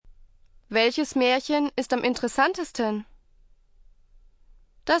Welches Märchen ist am interessantesten?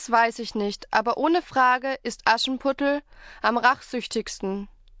 Das weiß ich nicht, aber ohne Frage ist Aschenputtel am rachsüchtigsten.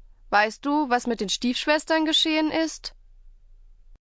 Weißt du, was mit den Stiefschwestern geschehen ist?